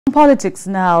Politics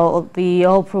now. The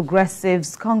All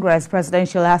Progressives Congress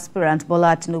presidential aspirant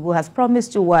Bola Tinubu has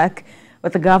promised to work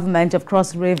with the government of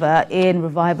Cross River in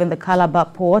reviving the Calabar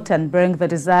Port and bring the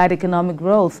desired economic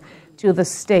growth to the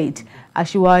state.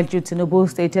 Asiwaju Tinubu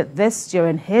stated this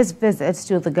during his visit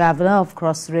to the governor of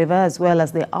Cross River as well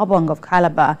as the Obong of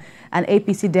Calabar and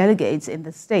APC delegates in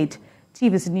the state.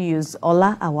 TVC News'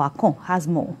 Ola Awakon has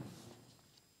more.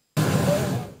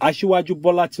 Asiwaju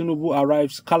Bola Tinubu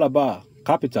arrives Calabar,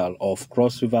 capital of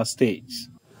Cross River State.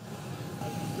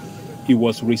 He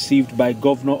was received by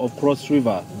Governor of Cross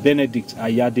River, Benedict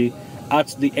Ayade,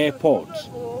 at the airport,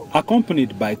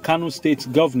 accompanied by Kano State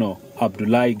Governor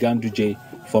Abdullahi Ganduje,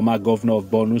 former Governor of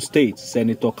Borno State,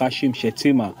 Senator Kashim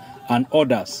Shettima, and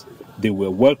others. They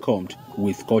were welcomed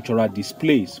with cultural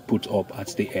displays put up at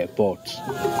the airport.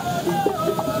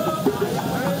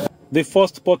 The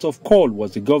first port of call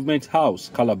was the government house,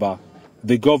 Calabar.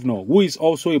 The governor, who is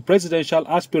also a presidential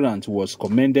aspirant, was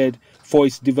commended for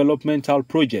his developmental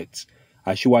projects.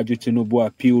 Asiwaju Tinubu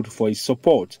appealed for his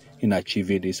support in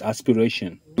achieving his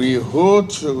aspiration. We hold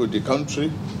to the country,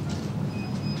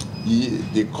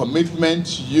 the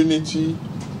commitment, unity,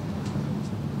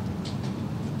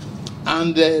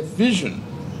 and the vision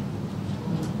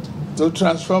to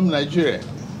transform Nigeria.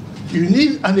 You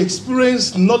need an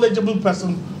experienced, knowledgeable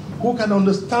person who can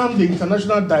understand the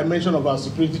international dimension of our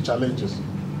security challenges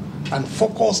and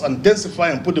focus and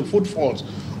densify and put the foot forward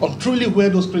on truly where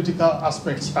those critical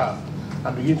aspects are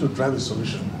and begin to drive a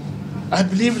solution. I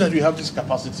believe that we have this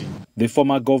capacity. The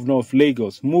former governor of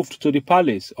Lagos moved to the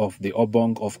palace of the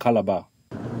Obong of Calabar.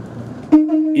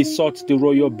 He sought the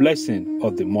royal blessing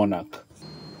of the monarch.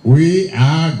 We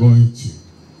are going to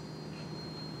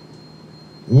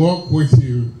work with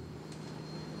you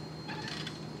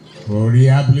for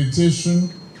rehabilitation,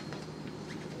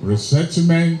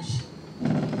 resettlement,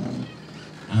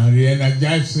 and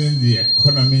re-energizing the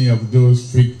economy of those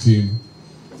victims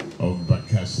of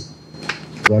Bakassi.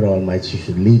 God Almighty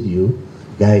should lead you,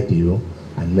 guide you,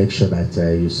 and make sure that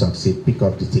you succeed. Pick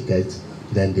up the ticket,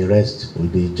 then the rest will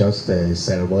be just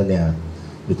ceremonial.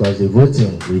 Because the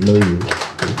voting, we know you,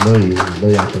 we know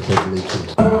your capability.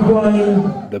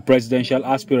 The presidential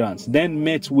aspirants then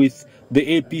met with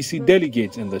the APC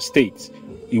delegates in the state.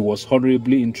 He was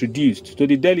honorably introduced to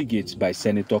the delegates by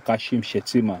Senator Kashim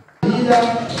Shettima.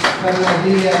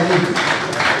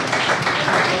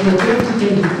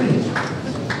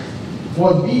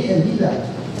 Will be a leader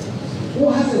who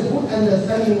has a good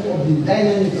understanding of the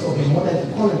dynamics of the modern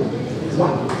economy.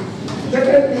 One.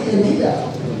 Secondly, a leader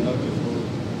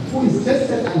who is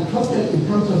tested and trusted in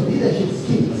terms of leadership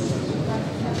skills.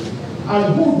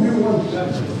 And who do you want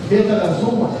better than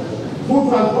someone who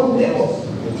transformed Lagos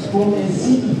from a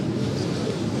city,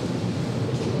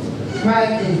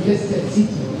 crime infested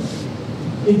city,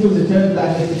 into the third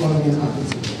largest economy in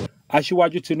Africa.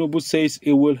 Asiwaju Tinubu says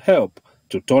it will help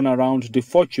to turn around the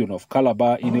fortune of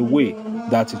Calabar in a way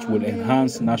that it will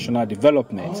enhance national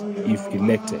development if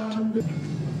elected.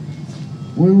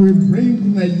 We will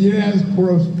bring Nigeria's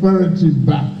prosperity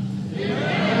back.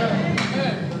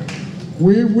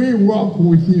 We will work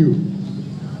with you.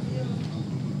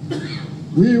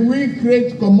 We will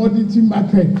create commodity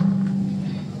market.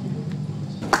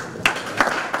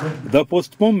 The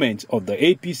postponement of the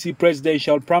APC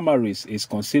presidential primaries is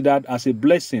considered as a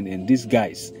blessing in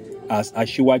disguise, as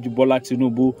Asiwaju Bola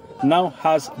Tinubu now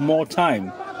has more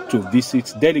time to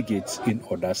visit delegates in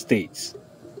other states.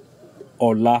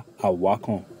 Ola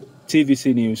Awakon,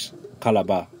 TVC News,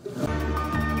 Calabar.